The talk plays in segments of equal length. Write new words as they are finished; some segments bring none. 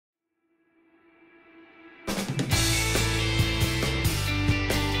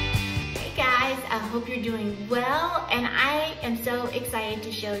hope you're doing well, and I am so excited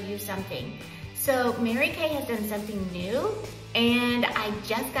to show you something. So Mary Kay has done something new, and I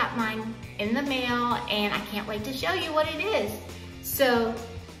just got mine in the mail, and I can't wait to show you what it is. So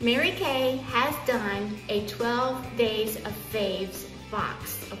Mary Kay has done a 12 Days of Faves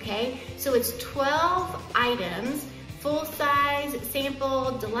box, okay? So it's 12 items, full size,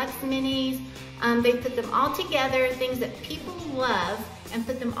 sample, deluxe minis. They put them all together, things that people love, and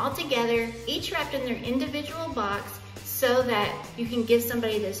put them all together, each wrapped in their individual box, so that you can give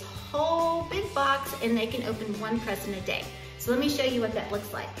somebody this whole big box and they can open one present a day. So let me show you what that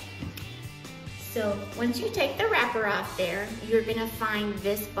looks like. So once you take the wrapper off there, you're gonna find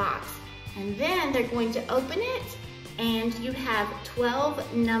this box. And then they're going to open it, and you have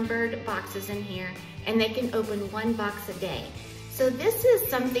 12 numbered boxes in here, and they can open one box a day. So this is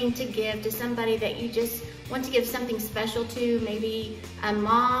something to give to somebody that you just want to give something special to, maybe a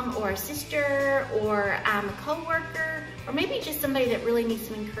mom or a sister or a coworker, or maybe just somebody that really needs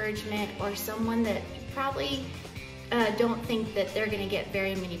some encouragement, or someone that you probably don't think that they're gonna get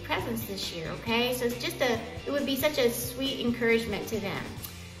very many presents this year, okay? So it's just it would be such a sweet encouragement to them.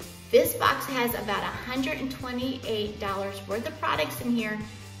 This box has about $128 worth of products in here,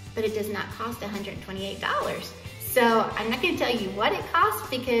 but it does not cost $128. So I'm not gonna tell you what it costs,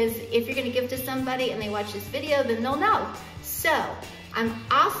 because if you're gonna give to somebody and they watch this video, then they'll know. So I'm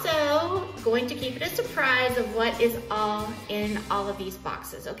also going to keep it a surprise of what is all in all of these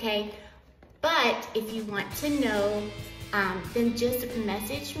boxes, okay? But if you want to know, then just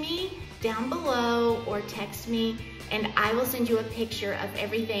message me down below or text me, and I will send you a picture of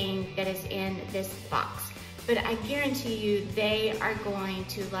everything that is in this box. But I guarantee you they are going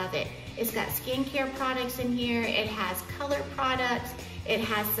to love it. It's got skincare products in here, it has color products, it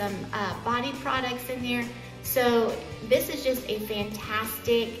has some body products in here. So this is just a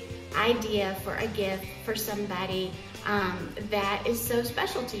fantastic idea for a gift for somebody that is so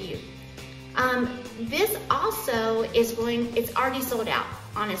special to you. This also is it's already sold out,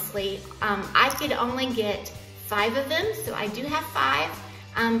 honestly. I could only get 5 of them, so I do have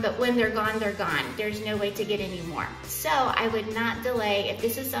 5, but when they're gone, they're gone. There's no way to get any more. So I would not delay. If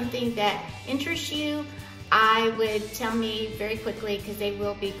this is something that interests you, I would tell me very quickly, because they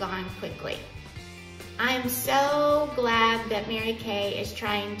will be gone quickly. I am so glad that Mary Kay is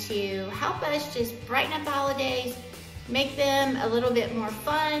trying to help us just brighten up the holidays, make them a little bit more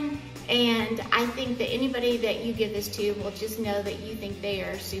fun, and I think that anybody that you give this to will just know that you think they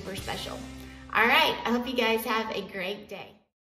are super special. All right, I hope you guys have a great day.